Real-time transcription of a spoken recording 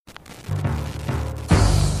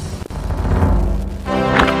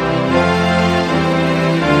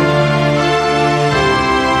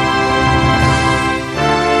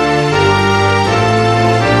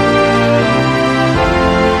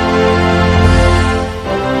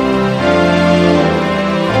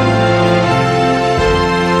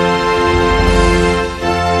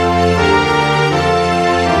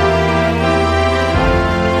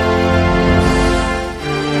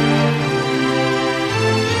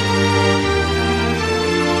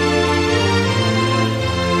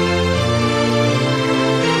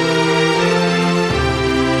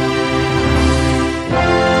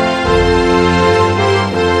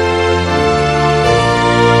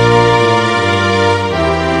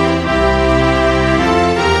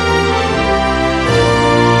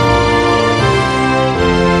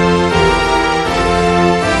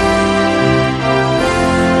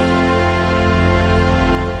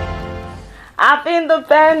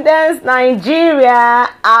Independence, Nigeria.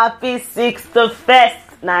 Happy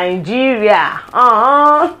 61st, Nigeria.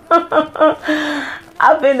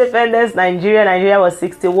 Happy Independence, Nigeria. Nigeria was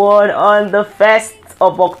 61 on the 1st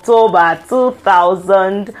of October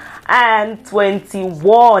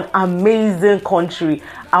 2021. Amazing country.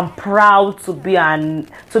 I'm proud to be a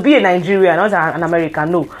Nigerian, not an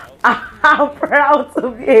American. No, I'm proud to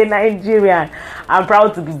be a Nigerian. I'm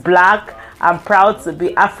proud to be black. I'm proud to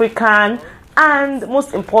be African, and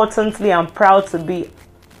most importantly, I'm proud to be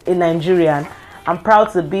a Nigerian. I'm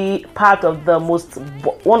proud to be part of the most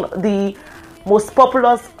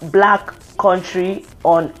populous black country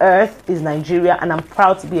on earth is Nigeria, and I'm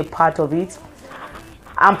proud to be a part of it.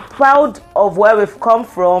 I'm proud of where we've come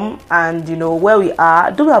from and where we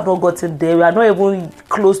are. Though we have not gotten there, we are not even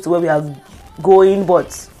close to where we are going,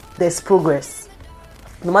 but there's progress.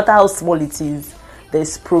 No matter how small it is,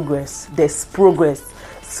 there's progress.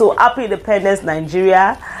 So happy Independence,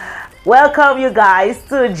 Nigeria. Welcome you guys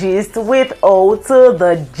to Gist with O to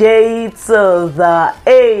the J to the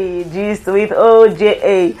A. Gist with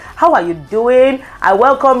OJA. How are you doing? I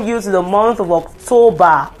welcome you to the month of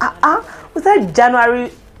October. Was that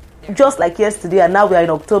January just like yesterday, and now we are in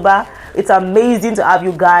October? It's amazing to have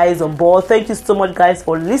you guys on board. Thank you so much, guys,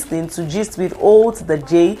 for listening to Gist with O to the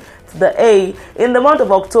J to the A. In the month of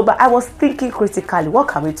October, I was thinking critically, what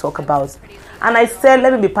can we talk about? And I said,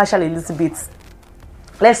 let me be partial a little bit.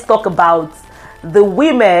 Let's talk about the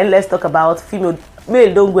women. Let's talk about female.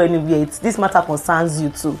 Male, don't go anywhere. This matter concerns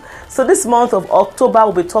you too. So this month of October,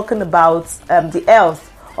 we'll be talking about the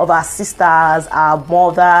health of our sisters, our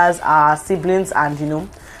mothers, our siblings, and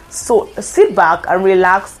So sit back and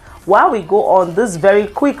relax while we go on this very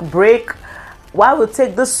quick break. While we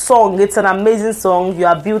take this song, it's an amazing song. You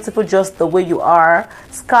are beautiful just the way you are.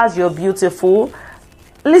 Scars, you're beautiful.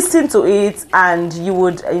 Listen to it and you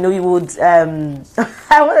would I want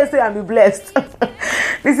to say and be blessed.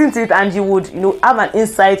 Listen to it and you would have an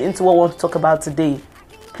insight into what we want to talk about today.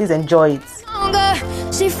 Please enjoy it.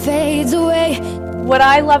 She fades away. What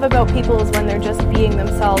I love about people is when they're just being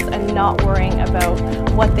themselves and not worrying about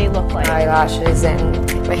what they look like. Eyelashes and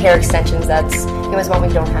my hair extensions, that's is what we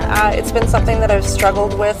don't have. It's been something that I've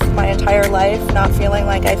struggled with my entire life, not feeling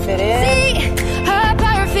like I fit in. See, her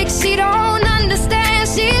perfect, she don't understand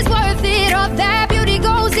she's worth it. All that beauty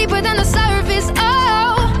goes deeper than the surface.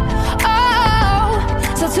 Oh.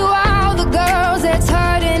 So to all the girls that's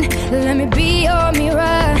hurting, let me be your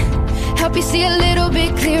mirror. Help you see a little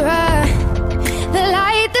bit clearer. The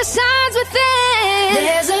light that shines within.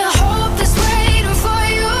 There's a hope that's waiting for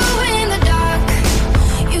you in the dark.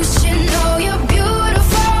 You should know you're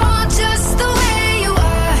beautiful just the way you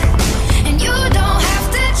are. And you don't have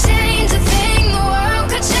to change a thing. The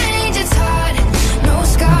world could change its heart. No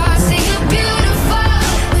scars, say you're beautiful.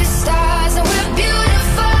 We're stars and we're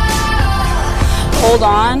beautiful. Hold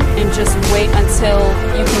on and just wait until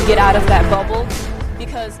you can get out of that bubble,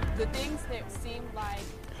 because the things that seem like...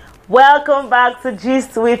 Welcome back to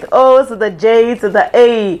Gist with O to the J to the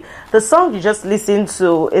A. The song you just listened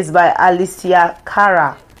to is by Alicia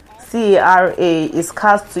Cara. Cara is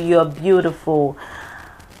Cast to You're Beautiful.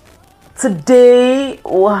 Today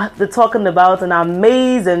we're talking about an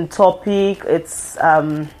amazing topic. It's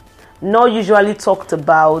not usually talked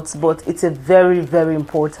about, but it's a very, very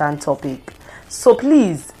important topic. So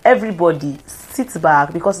please, everybody, sit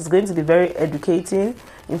back because it's going to be very educating,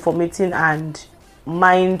 informative, and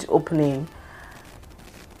mind-opening.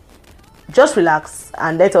 Just relax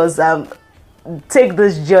and let us take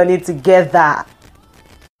this journey together.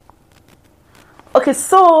 Okay,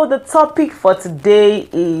 so the topic for today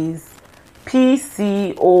is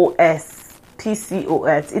PCOS.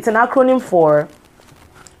 PCOS. It's an acronym for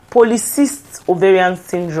Polycystic Ovarian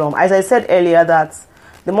Syndrome. As I said earlier, that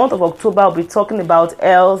the month of October we'll be talking about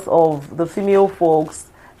health of the female folks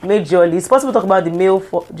majorly. It's possible to talk about the male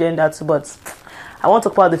gender too, but I want to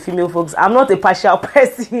talk about the female folks. I'm not a partial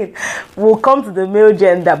person. We'll come to the male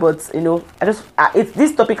gender, but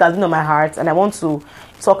this topic has been on my heart and I want to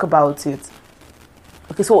talk about it.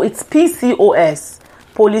 Okay, so it's PCOS,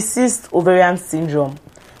 Polycystic Ovarian Syndrome.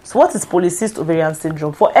 So what is Polycystic Ovarian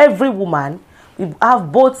Syndrome? For every woman, we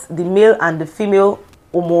have both the male and the female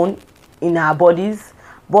hormone in our bodies,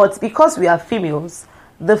 but because we are females,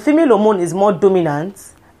 the female hormone is more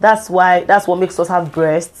dominant. That's what makes us have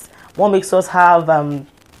breasts. What makes us have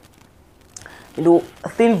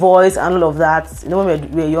thin voice and all of that. When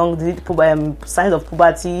we're young, the signs of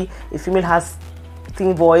puberty, a female has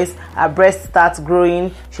thin voice, her breast starts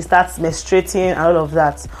growing, she starts menstruating and all of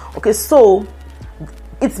that. Okay, so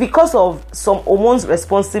it's because of some hormones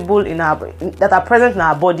responsible that are present in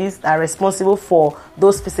our bodies that are responsible for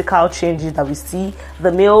those physical changes that we see.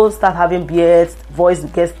 The males start having beards, voice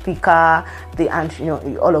gets thicker, and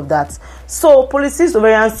all of that. So polycystic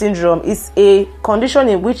ovarian syndrome is a condition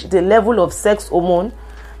in which the level of sex hormone,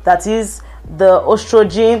 that is the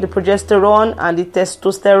estrogen, the progesterone, and the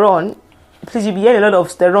testosterone, please, you'll be hearing a lot of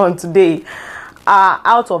sterone today, are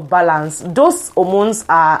out of balance. Those hormones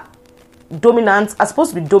are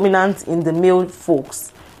supposed to be dominant in the male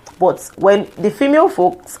folks, but when the female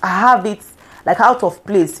folks have it like out of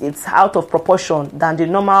place, it's out of proportion than the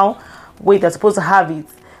normal way they're supposed to have it.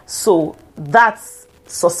 So that's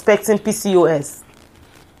suspecting PCOS.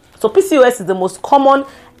 So PCOS is the most common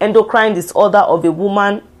endocrine disorder of a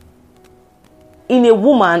woman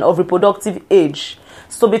of reproductive age.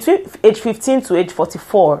 So between age 15 to age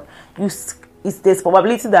 44, there's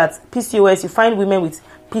probability that PCOS, you find women with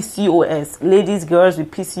PCOS, ladies, girls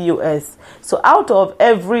with PCOS. So out of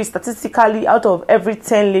every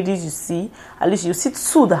 10 ladies you see, at least you see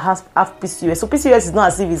 2 that have PCOS. So PCOS is not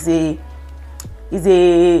as if it's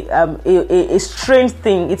a strange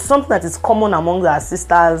thing. It's something that is common among our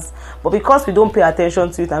sisters, but because we don't pay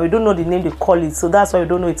attention to it and we don't know the name they call it, so that's why we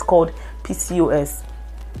don't know it's called PCOS.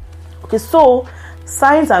 Okay, so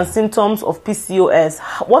signs and symptoms of PCOS.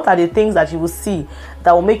 What are the things that you will see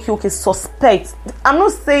that will make you suspect? I'm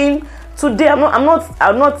not saying today. I'm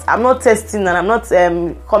not testing, and I'm not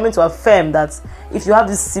coming to affirm that if you have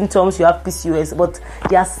these symptoms, you have PCOS. But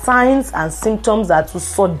there are signs and symptoms that will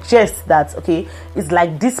suggest that it's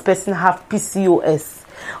like this person have PCOS.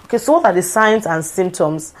 Okay, so what are the signs and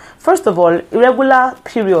symptoms? First of all, irregular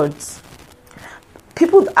periods.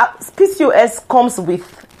 PCOS comes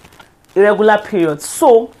with irregular periods.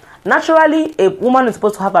 So naturally, a woman is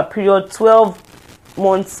supposed to have a period 12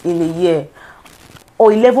 months in a year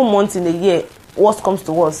or 11 months in a year, worst comes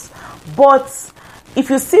to worst. But if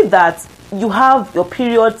you see that you have your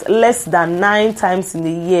period less than 9 times in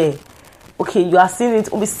a year, you are seeing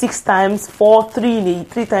it only 6 times, 3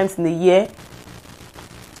 times in a year,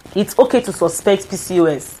 it's okay to suspect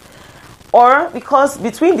PCOS. Or because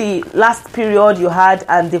between the last period you had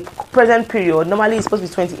and the present period, normally it's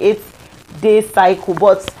supposed to be 28-day cycle,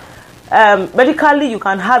 but medically you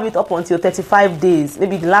can have it up until 35 days.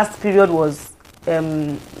 Maybe the last period was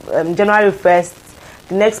January 1st.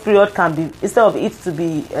 The next period can be, instead of it to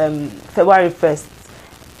be February 1st,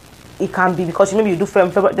 it can be, because maybe you do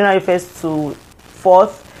from January 1st to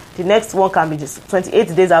 4th, the next one can be just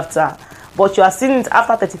 28 days after. But you are seeing it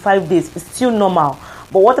after 35 days, it's still normal.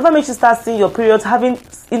 But whatever makes you start seeing your periods having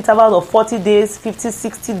intervals of 40 days, 50,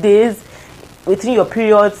 60 days within your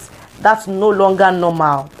periods, that's no longer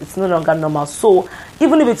normal. It's no longer normal. So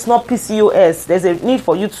even if it's not PCOS, there's a need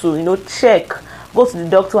for you to, check, go to the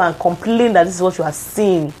doctor and complain that this is what you are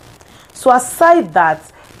seeing. So aside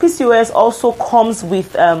that, PCOS also comes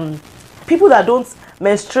with people that don't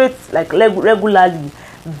menstruate like regularly.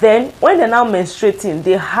 Then when they're now menstruating,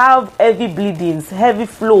 they have heavy bleedings, heavy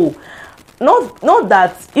flow. Not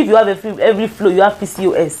that if you have heavy flow, you have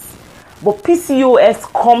PCOS. But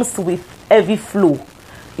PCOS comes with heavy flow.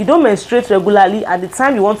 You don't menstruate regularly, and the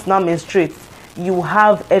time you want to now menstruate, you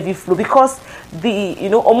have heavy flow, because the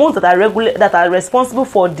hormones that are responsible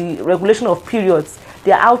for the regulation of periods,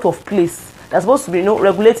 they are out of place. They're supposed to be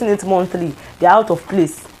regulating it monthly. They're out of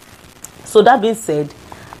place. So that being said,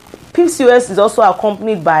 PCOS is also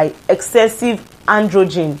accompanied by excessive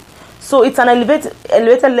androgen. So it's an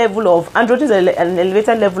elevated level of androgen, is an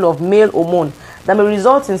elevated level of male hormone that may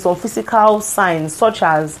result in some physical signs, such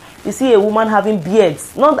as you see a woman having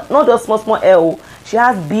beards, not just small hair. She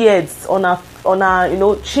has beards on her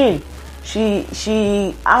chin.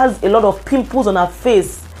 She has a lot of pimples on her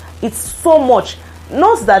face. It's so much.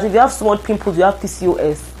 Not that if you have so much pimples, you have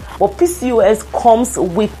PCOS, but PCOS comes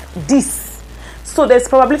with this. So there's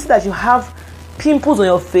probability that you have pimples on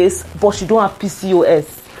your face, but you don't have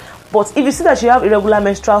PCOS. But if you see that you have irregular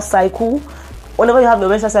menstrual cycle, whenever you have your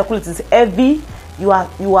menstrual cycle, it is heavy. You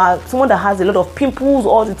are someone that has a lot of pimples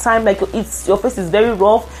all the time, like your face is very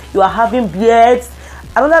rough. You are having beards.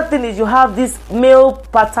 Another thing is you have this male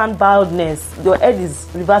pattern baldness. Your head is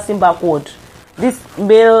reversing backward. This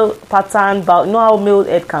male pattern bald, how male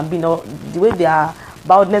head can be, the way their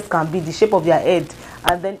baldness can be, the shape of their head,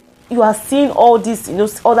 and then you are seeing all these,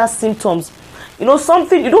 other symptoms.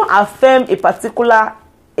 Something, you don't affirm a particular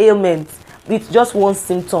ailment with just one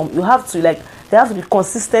symptom. You have to there has to be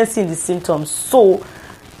consistency in the symptoms. So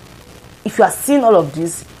if you are seeing all of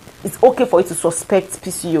this, it's okay for you to suspect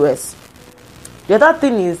PCOS. The other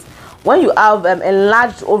thing is when you have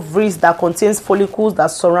enlarged ovaries that contains follicles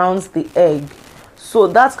that surrounds the egg. So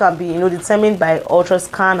that can be, determined by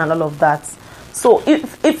ultrasound and all of that. So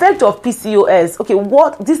effect of PCOS. Okay,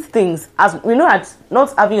 what these things, as we know that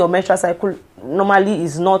not having your menstrual cycle normally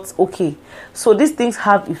is not okay. So these things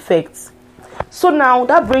have effects. So now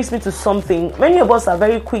that brings me to something. Many of us are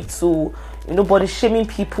very quick to, body shaming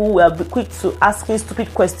people. We are quick to asking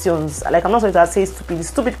stupid questions. Like, I'm not going to say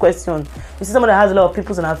stupid question. You see somebody that has a lot of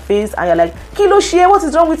pimples on her face and you're like, Kilo Shea, what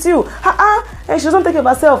is wrong with you? And she doesn't take care of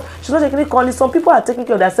herself. She's not taking care of. Some people are taking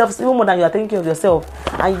care of themselves even more than you are taking care of yourself,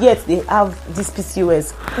 and yet they have this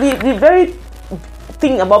PCOS. The very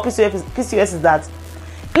thing about PCOS is that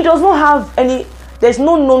it does not have any. There's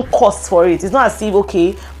no known cause for it. It's not as if,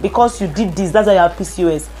 okay, because you did this, that's why you have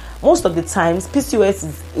PCOS. Most of the times,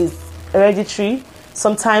 PCOS is hereditary.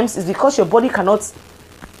 Sometimes it's because your body cannot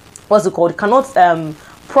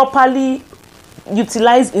properly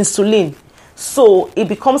utilize insulin, so it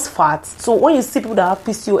becomes fat. So when you see people that have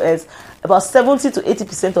PCOS, about 70 to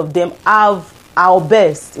 80% of them are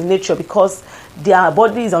obese in nature because their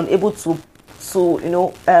body is unable to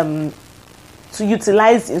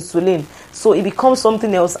utilize insulin. So it becomes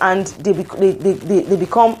something else, and they're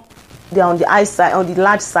on the high side, on the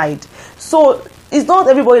large side. So it's not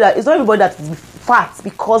everybody that is fat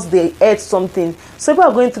because they ate something. So people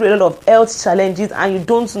are going through a lot of health challenges, and you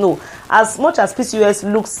don't know. As much as PCOS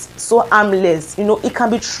looks so harmless, it can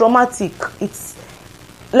be traumatic.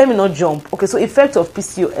 Let me not jump. Okay, so effect of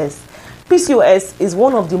PCOS. PCOS is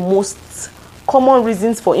one of the most common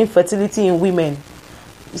reasons for infertility in women.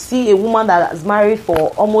 You see a woman that has married for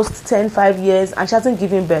almost 5 years and she hasn't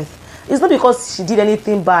given birth. It's not because she did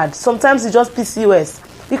anything bad. Sometimes it's just PCOS.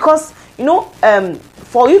 Because,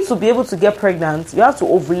 for you to be able to get pregnant, you have to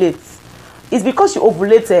ovulate. It's because you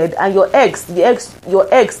ovulated and your eggs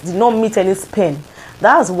did not meet any sperm.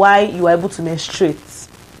 That's why you are able to menstruate.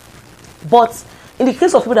 But in the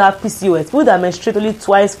case of people that have PCOS, people that menstruate only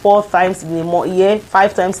twice, 4 times in a year,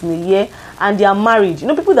 5 times in a year, and they are married.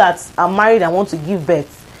 People that are married and want to give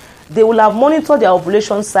birth, they will have monitored their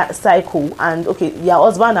ovulation cycle, and their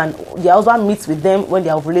husband meets with them when they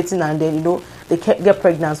are ovulating, and then they get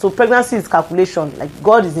pregnant. So pregnancy is calculation, like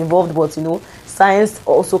God is involved, but science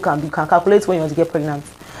also can calculate when you want to get pregnant.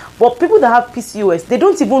 But people that have PCOS, they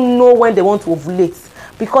don't even know when they want to ovulate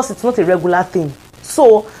because it's not a regular thing.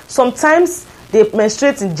 So sometimes they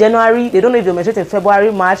menstruate in January, they don't know if they menstruate in February,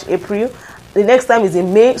 March, April. The next time is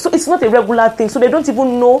in May. So it's not a regular thing. So they don't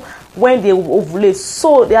even know when they ovulate.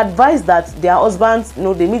 So they advise that their husbands,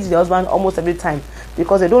 they meet their husband almost every time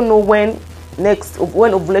because they don't know when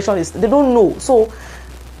ovulation is. They don't know. So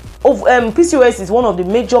PCOS is one of the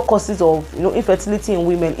major causes of infertility in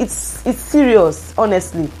women. It's serious,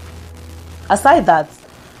 honestly. Aside that,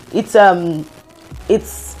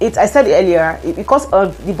 I said earlier, because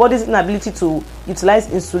of the body's inability to utilize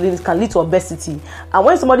insulin, it can lead to obesity. And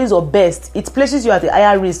when somebody is obese, it places you at a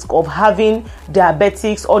higher risk of having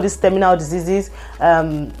diabetics, all these terminal diseases,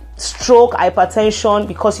 stroke, hypertension,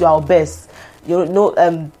 because you are obese. I don't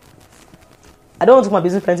want to talk about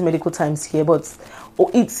business plenty medical times here, but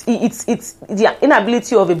it's the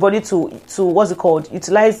inability of a body to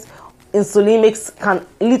utilize insulin can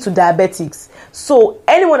lead to diabetics. So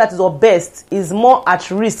anyone that is obese is more at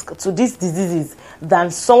risk to these diseases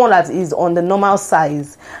than someone that is on the normal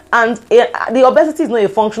size. And the obesity is not a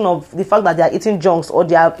function of the fact that they are eating junks or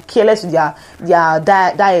they are careless with their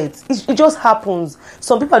diet. It just happens.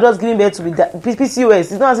 Some people are just giving birth to PCOS.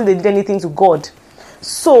 It's not as if they did anything to God.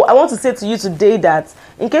 So I want to say to you today that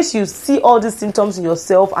in case you see all these symptoms in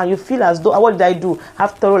yourself and you feel as though, what did I do?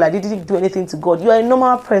 After all, I didn't do anything to God. You are a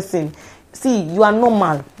normal person. See, you are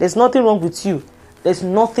normal. There's nothing wrong with you. There's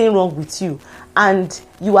nothing wrong with you. And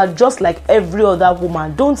you are just like every other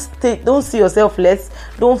woman. Don't see yourself less.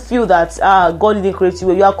 Don't feel that God didn't create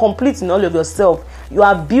you. You are complete in all of yourself. You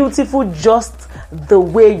are beautiful just the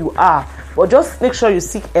way you are. But just make sure you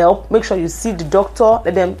seek help. Make sure you see the doctor.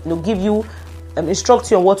 Let them give you instruct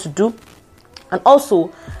you on what to do. And also,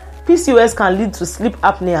 PCOS can lead to sleep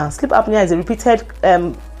apnea. Sleep apnea is a repeated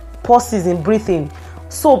pauses in breathing.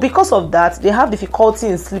 So because of that, they have difficulty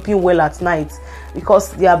in sleeping well at night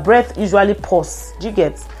because their breath usually pauses. Do you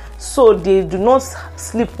get? So they do not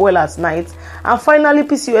sleep well at night. And finally,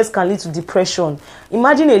 PCOS can lead to depression.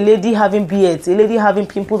 Imagine a lady having beards, a lady having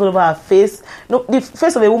pimples all over her face. The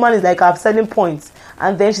face of a woman is like her selling point,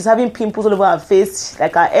 and then she's having pimples all over her face,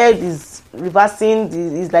 like her head is reversing,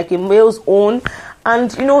 is like a male's own,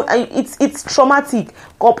 And it's traumatic.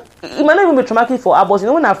 It might not even be traumatic for her, but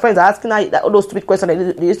when her friends are asking her all those stupid questions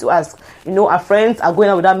that they used to ask, her friends are going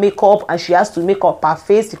out without makeup and she has to make up her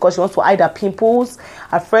face because she wants to hide her pimples.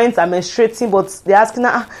 Her friends are menstruating, but they're asking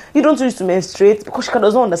her, you don't used to menstruate, because she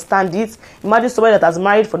doesn't understand it. Imagine somebody that has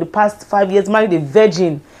married for the past 5 years, married a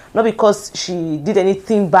virgin, not because she did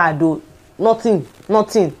anything bad though, nothing.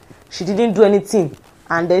 She didn't do anything,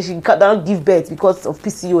 and then she cannot give birth because of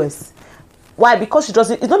PCOS. Why? Because she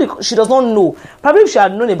doesn't. It's not because she does not know. Probably if she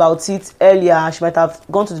had known about it earlier, she might have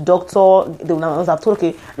gone to the doctor. They would have told,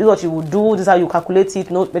 okay, this is what you would do. This is how you calculate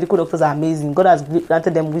it. No, medical doctors are amazing. God has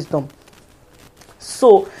granted them wisdom.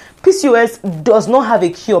 So PCOS does not have a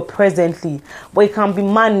cure presently, but it can be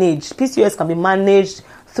managed. PCOS can be managed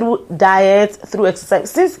through diet, through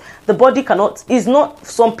exercise. Since the body cannot, it's not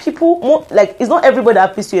some people it's not everybody that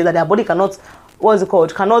have PCOS that their body cannot,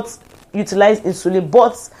 cannot utilize insulin,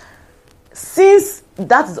 but since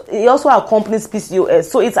it also accompanies PCOS,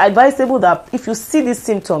 so it's advisable that if you see these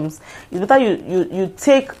symptoms, it's better you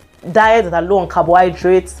take diet that are low on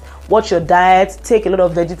carbohydrates, watch your diet, take a lot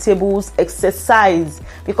of vegetables, exercise,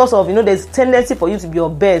 because of there's tendency for you to be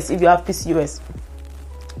obese if you have PCOS.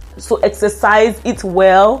 So exercise, eat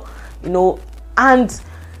well, and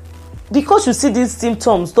because you see these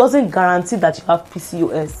symptoms doesn't guarantee that you have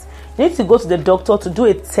PCOS. You need to go to the doctor to do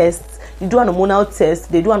a test. You do an hormonal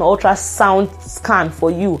test, they do an ultrasound scan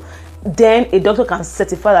for you. Then a doctor can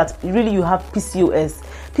certify that really you have PCOS.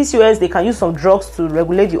 PCOS, they can use some drugs to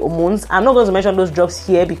regulate the hormones. I'm not going to mention those drugs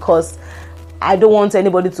here because I don't want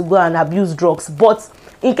anybody to go and abuse drugs. But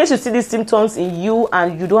in case you see these symptoms in you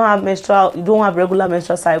and you don't have regular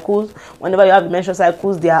menstrual cycles, whenever you have the menstrual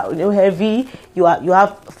cycles, they are heavy, you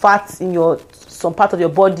have fats in some part of your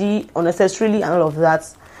body unnecessarily and all of that.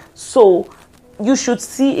 So you should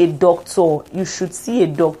see a doctor.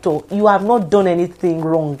 You have not done anything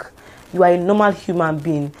wrong. You are a normal human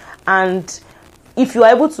being. And if you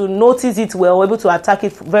are able to notice it well, able to attack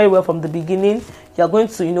it very well from the beginning, you are going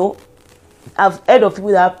to, I've heard of people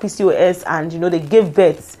that have PCOS and, they gave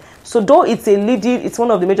birth. So though it's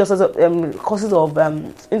one of the major causes of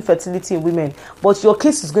infertility in women, but your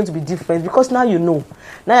case is going to be different because now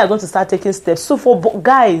now you're going to start taking steps. So for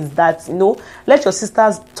guys that, let your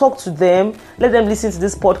sisters talk to them, let them listen to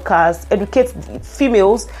this podcast, educate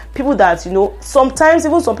females, people that, sometimes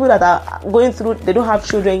even some people that are going through, they don't have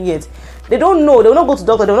children yet. They don't know, they will not go to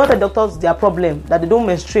doctor, they will not tell doctors their problem, that they don't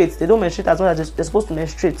menstruate as much as they're supposed to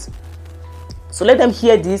menstruate. So let them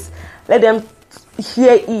hear this, let them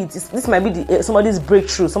hear it. This might be somebody's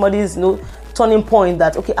breakthrough, somebody's turning point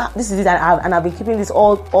that this is it, and I've been keeping this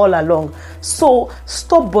all along. So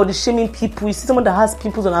stop body shaming people. You see someone that has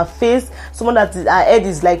pimples on her face, someone that her head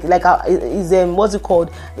is what's it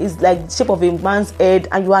called? Is like the shape of a man's head,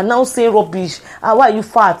 and you are now saying rubbish. Why are you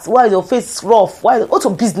fat? Why is your face rough? What's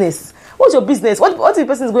your business? What's your business? What if the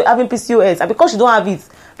person is having PCOS, and because you don't have it,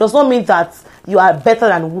 does not mean that you are better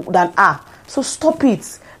than her. So stop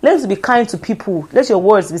it. Let's be kind to people. Let your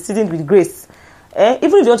words be seasoned with grace. Even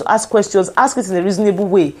if you want to ask questions, ask it in a reasonable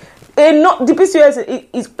way. The PCOS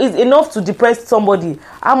is enough to depress somebody.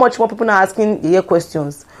 How much more people are asking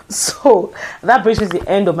questions? So that brings me to the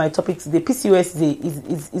end of my topic today.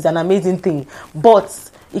 PCOS is an amazing thing,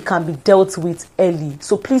 but it can be dealt with early.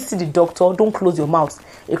 So please see the doctor. Don't close your mouth.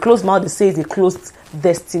 A closed mouth, they say, is a closed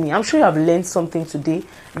destiny. I'm sure you have learned something today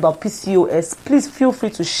about PCOS. Please feel free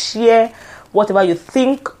to share whatever you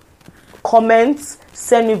think, comments,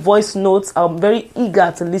 send me voice notes. I'm very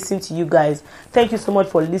eager to listen to you guys. Thank you so much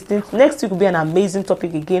for listening. Next week will be an amazing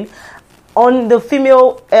topic again on the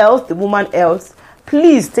female health, the woman health.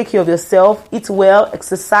 Please take care of yourself, eat well,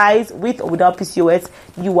 exercise with or without PCOS.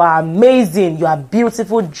 You are amazing. You are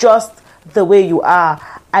beautiful just the way you are.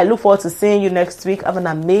 I look forward to seeing you next week. Have an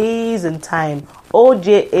amazing time.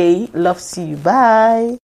 OJA loves you. Bye.